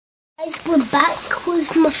Guys, we're back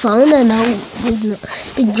with my phone, and we've not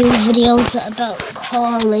been doing videos about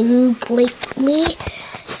calling lately,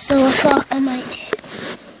 so I thought I might,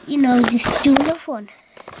 just do another one.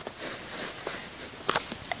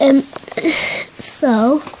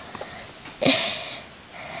 So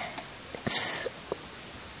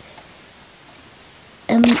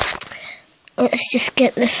let's just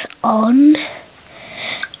get this on.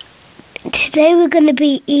 Today we're going to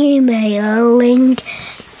be emailing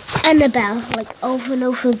Annabelle, over and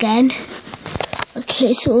over again.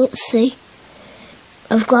 Okay, so let's see.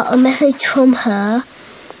 I've got a message from her.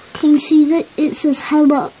 Can you see that it says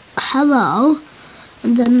hello,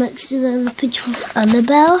 and then next to there's a picture of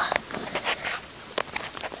Annabelle.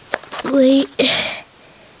 Wait.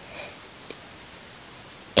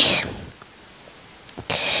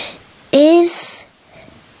 Is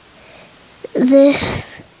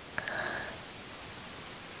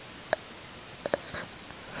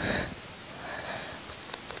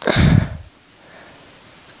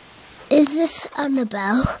this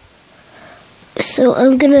Annabelle? So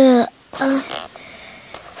I'm gonna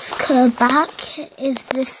ask her back, is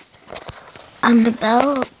this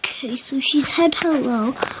Annabelle? Okay, so she said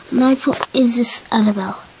hello, and I put, is this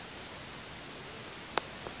Annabelle?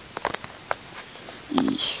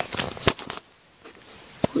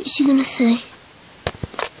 What's she gonna say?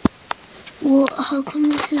 What? How come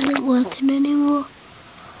this isn't working anymore?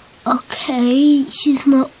 Okay, she's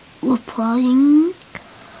not replying.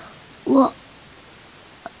 What?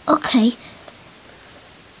 Okay.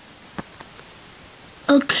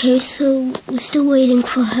 Okay, so we're still waiting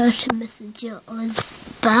for her to message us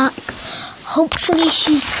back. Hopefully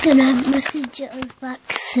she's gonna message us back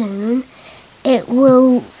soon. It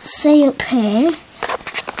will say up here.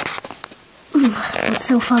 But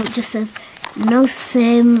so far it just says no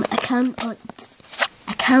SIM, account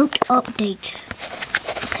update.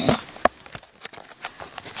 Okay.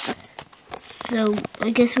 So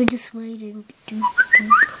I guess we're just waiting.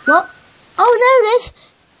 What? Oh, there it is.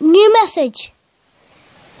 New message.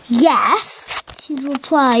 Yes. She's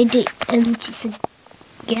replied and she said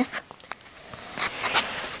yes.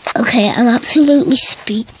 Okay, I'm absolutely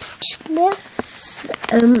speechless.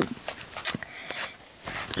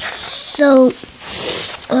 So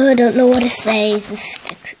I don't know what to say. This is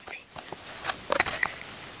creepy.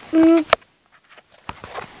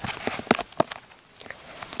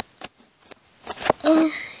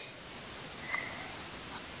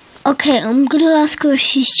 Okay, I'm gonna ask her if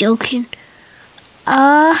she's joking.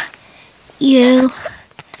 Are you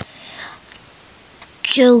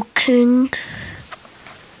joking?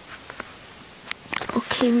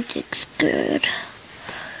 Okay, that's good.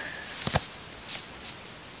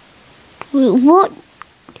 Wait, what?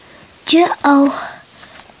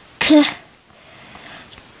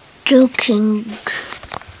 Joking.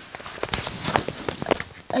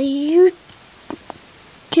 Are you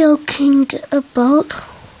joking about?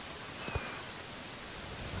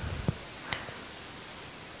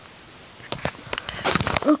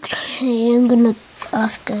 Okay, I'm gonna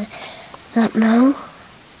ask her that now.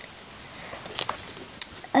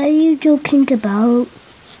 Are you joking about?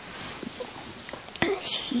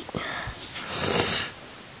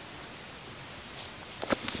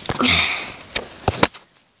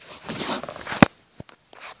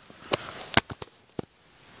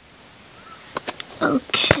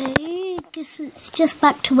 Okay, guess it's just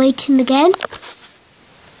back to waiting again.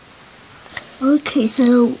 Okay,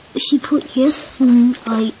 so she put yes, and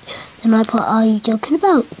I put, are you joking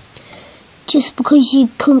about? Just because you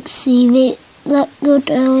couldn't see it that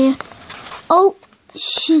good earlier. Oh,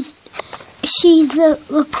 she's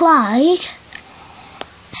replied.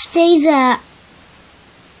 Stay there.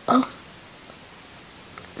 Oh,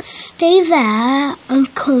 stay there. I'm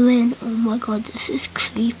coming. Oh my god, this is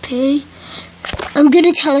creepy. I'm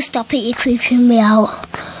gonna tell her, stop it, you're creeping me out.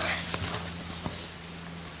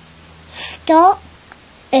 Stop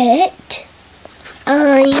it.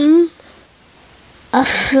 I'm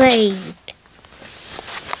afraid.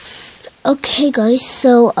 Okay guys,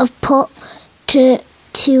 so I've put to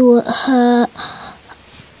her,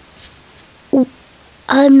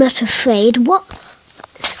 I'm not afraid. What?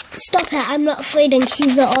 Stop it, I'm not afraid, and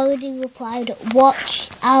she's already replied, watch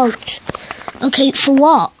out. Okay, for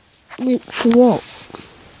what? For what?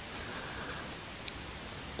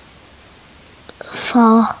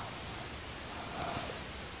 For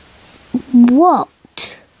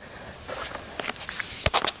what?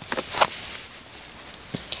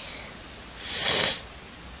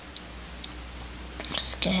 I'm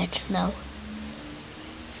scared now.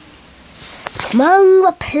 Come on,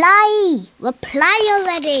 reply! Reply! reply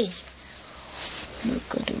already. Oh my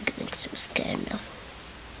god, I'm getting so scared now. Okay, so she replied, yes, and I put, are you joking about? Just because you couldn't see it that good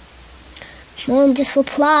earlier. Oh, she's replied. Stay there. I'm coming. Oh my god, this is creepy. I'm gonna tell her, stop it, you're creeping me out. Come on, just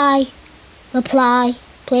reply. Reply,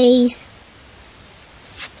 please.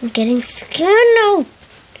 I'm getting scared now.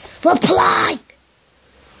 Reply!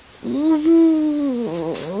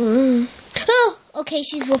 Oh, okay,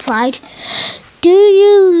 she's replied. Do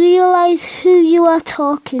you realize who you are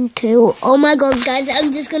talking to? Oh my god, guys,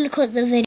 I'm just gonna cut the video.